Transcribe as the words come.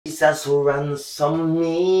Jesus ransomed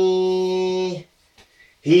me.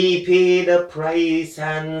 He paid the price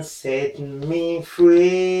and set me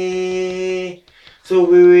free. So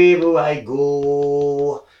wherever I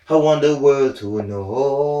go, I want the world to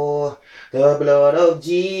know the blood of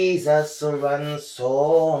Jesus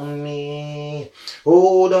ransomed me.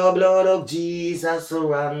 Oh, the blood of Jesus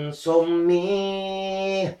ransomed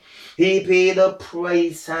me. He paid the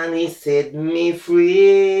price and he set me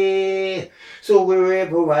free. So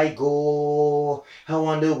wherever I go, I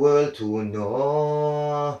want the world to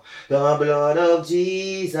know the blood of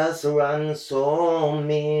Jesus ransomed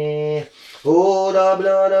me. Oh, the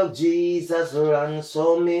blood of Jesus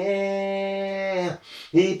ransomed me.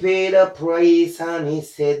 He paid a price and he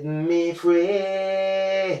set me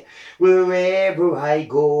free. Wherever I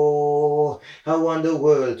go, I want the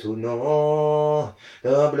world to know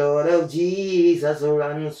the blood of Jesus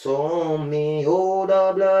ransomed me. Oh,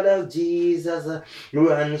 the blood of Jesus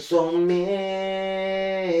ransomed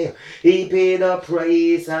me. He paid a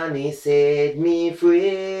price and he set me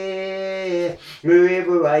free.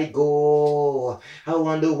 Wherever I go, I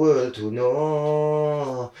want the world to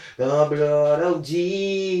know the blood of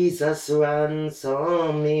Jesus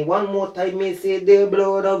ransomed me. One more time, me say the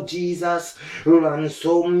blood of Jesus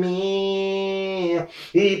ransomed me.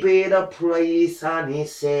 He paid a price and he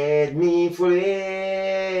set me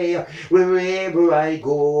free. Wherever I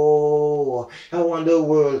go, I want the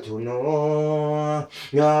world to know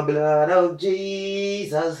the blood of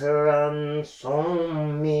Jesus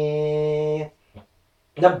ransomed me.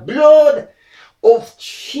 The blood of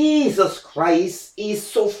Jesus Christ is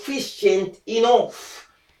sufficient enough.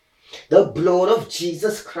 The blood of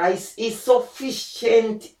Jesus Christ is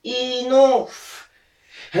sufficient enough.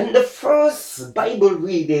 And the first Bible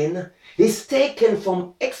reading is taken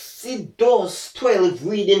from Exodus 12,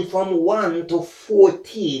 reading from 1 to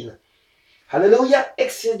 14. Hallelujah.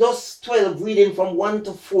 Exodus 12, reading from 1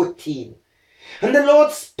 to 14. And the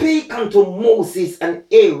Lord spake unto Moses and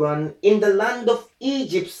Aaron in the land of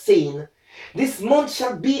Egypt, saying, This month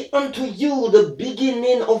shall be unto you the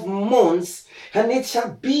beginning of months, and it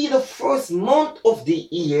shall be the first month of the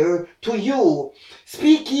year to you.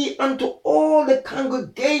 Speak ye unto all the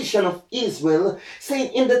congregation of Israel,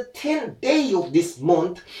 saying, In the 10th day of this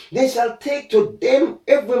month they shall take to them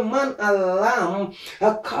every man a lamb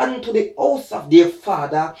according to the house of their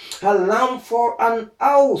father, a lamb for an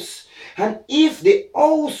house. And if the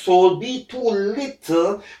household be too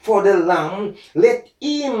little for the lamb, let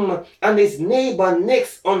him and his neighbor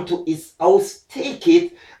next unto his house take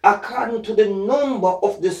it according to the number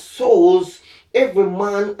of the souls. Every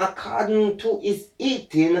man according to his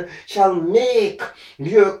eating shall make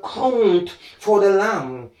your count for the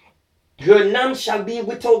lamb. Your lamb shall be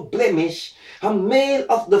without blemish, a male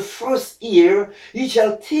of the first year. You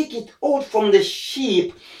shall take it out from the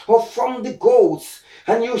sheep or from the goats,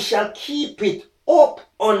 and you shall keep it up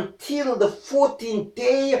until the 14th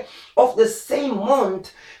day of the same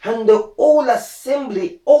month, and the whole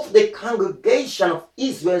assembly of the congregation of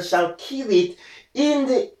Israel shall kill it in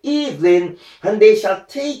the evening, and they shall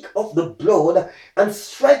take of the blood and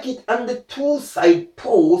strike it on the two side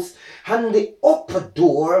posts and the upper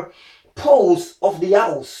door posts of the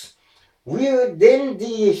house, where then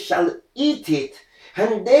they shall eat it.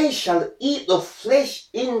 And they shall eat the flesh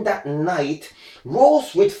in that night,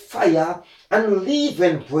 roast with fire, and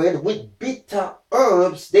leavened bread with bitter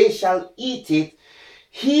herbs they shall eat it.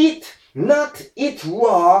 Heat not it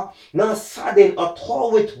raw, nor sodden or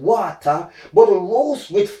thaw with water, but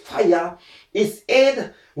roast with fire, his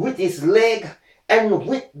head with his leg, and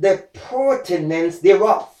with the purtenance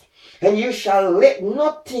thereof. And you shall let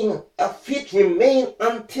nothing of it remain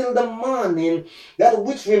until the morning. That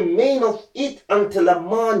which remain of it until the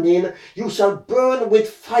morning you shall burn with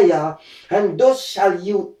fire, and thus shall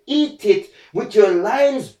you eat it with your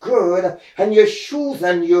lion's gird, and your shoes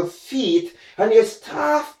and your feet, and your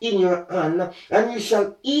staff in your hand, and you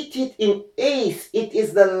shall eat it in haste. It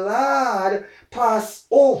is the Lord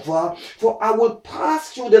Passover, for I will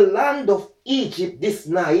pass through the land of Egypt this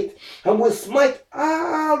night, and will smite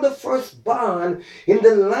all the firstborn in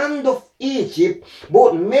the land of Egypt,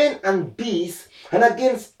 both men and beasts, and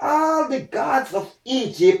against all the gods of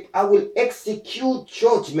Egypt I will execute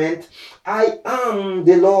judgment. I am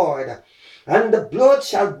the Lord. And the blood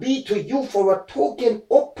shall be to you for a token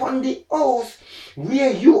upon the house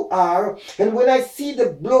where you are. And when I see the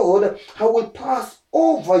blood, I will pass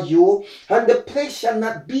over you, and the plague shall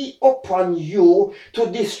not be upon you to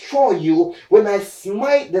destroy you when I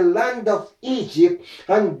smite the land of Egypt.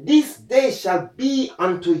 And this day shall be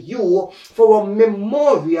unto you for a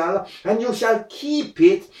memorial, and you shall keep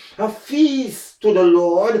it a feast to the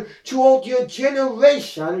Lord throughout your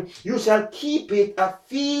generation. You shall keep it a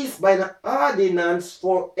feast by an ordinance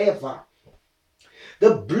forever.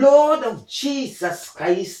 The blood of Jesus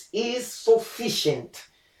Christ is sufficient.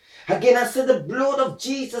 Again, I said the blood of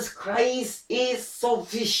Jesus Christ is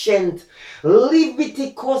sufficient.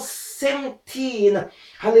 Leviticus 17,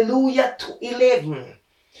 hallelujah, to 11.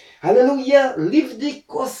 Hallelujah,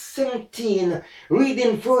 Leviticus 17,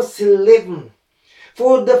 reading verse 11.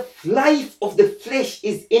 For the life of the flesh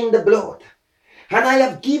is in the blood, and I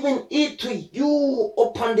have given it to you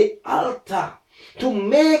upon the altar to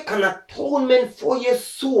make an atonement for your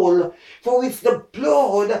soul, for it's the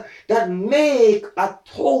blood that make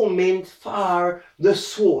atonement for the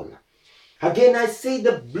soul. Again, I say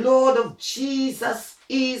the blood of Jesus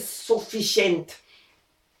is sufficient.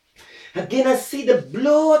 Again, I say the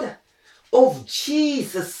blood of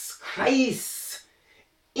Jesus Christ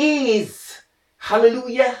is,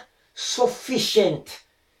 hallelujah, sufficient.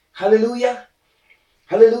 Hallelujah.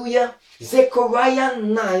 Hallelujah. Zechariah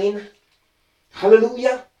 9,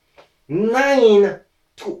 hallelujah, 9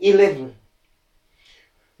 to 11.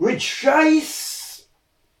 Rejoice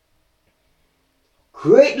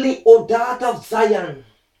greatly, O daughter of Zion.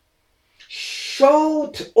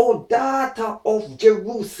 Shout, O daughter of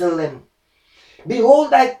Jerusalem.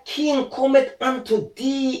 Behold, thy king cometh unto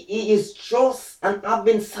thee. He is just and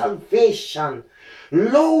having salvation,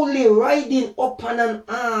 lowly riding upon an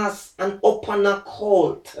ass and upon a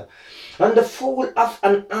colt, and the foal of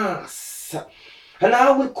an ass. And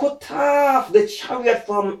I will cut off the chariot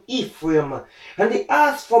from Ephraim, and the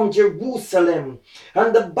ass from Jerusalem,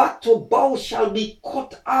 and the battle bow shall be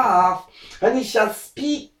cut off, and he shall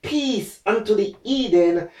speak peace unto the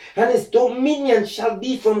Eden, and his dominion shall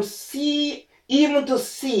be from sea even to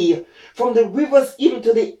sea, from the rivers even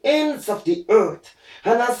to the ends of the earth.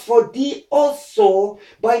 And as for thee also,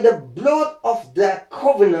 by the blood of the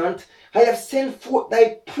covenant, I have sent forth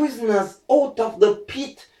thy prisoners out of the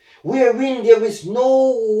pit, wherein there is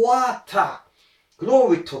no water.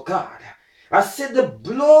 Glory to God. I said the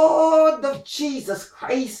blood of Jesus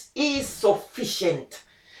Christ is sufficient.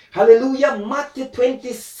 Hallelujah. Matthew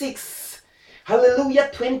 26. Hallelujah.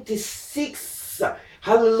 26.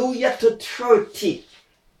 Hallelujah to 30.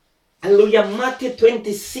 Hallelujah. Matthew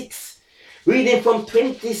 26. Reading from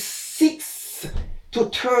 26 to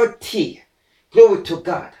 30. Glory to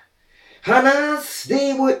God. And as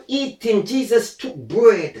they were eating, Jesus took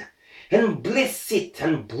bread and blessed it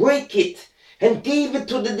and brake it and gave it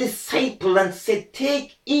to the disciple and said,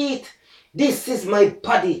 take, eat, this is my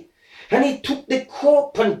body. And he took the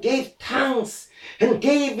cup and gave thanks and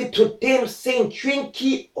gave it to them, saying, drink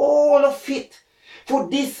ye all of it, for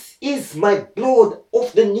this is my blood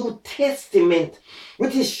of the New Testament,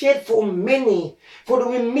 which is shed for many for the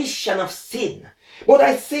remission of sin. But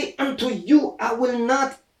I say unto you, I will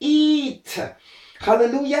not eat.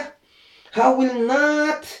 Hallelujah. I will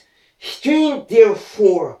not drink,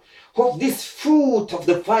 therefore, of this fruit of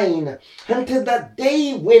the vine until that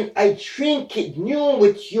day when I drink it new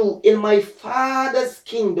with you in my Father's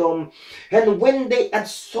kingdom. And when they had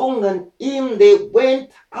sung an hymn, they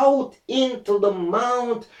went out into the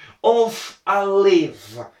Mount of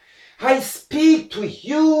Olives. I speak to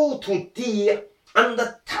you today on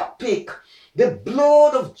the topic, the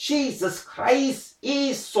blood of Jesus Christ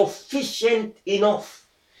is sufficient enough.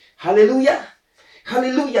 Hallelujah.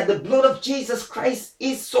 Hallelujah. The blood of Jesus Christ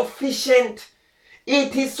is sufficient.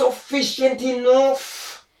 It is sufficient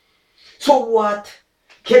enough. So what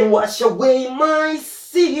can wash away my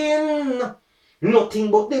sin?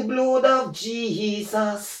 Nothing but the blood of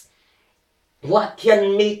Jesus. What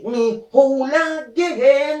can make me whole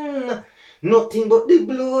again? Nothing but the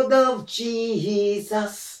blood of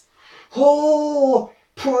Jesus. Oh,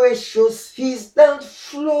 precious is that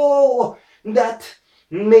flow that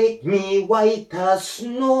make me white as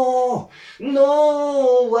snow.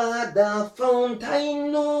 No other fount I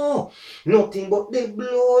know. Nothing but the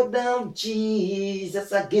blood of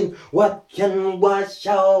Jesus. Again, what can wash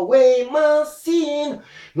away my sin?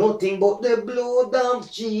 Nothing but the blood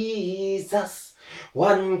of Jesus.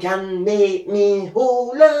 One can make me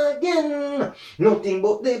whole again. Nothing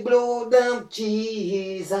but the blood of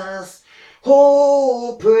Jesus.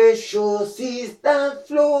 Oh, precious is that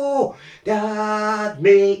flow that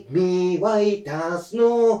make me white as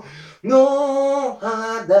snow. No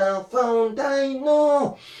other fount I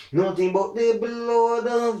know. Nothing but the blood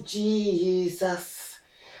of Jesus.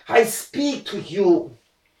 I speak to you.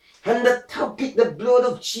 And the topic, the blood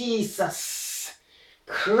of Jesus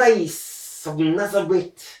Christ of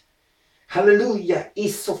Nazareth, hallelujah,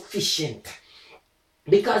 is sufficient.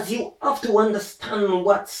 Because you have to understand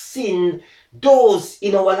what sin does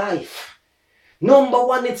in our life. Number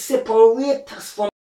one, it separates us from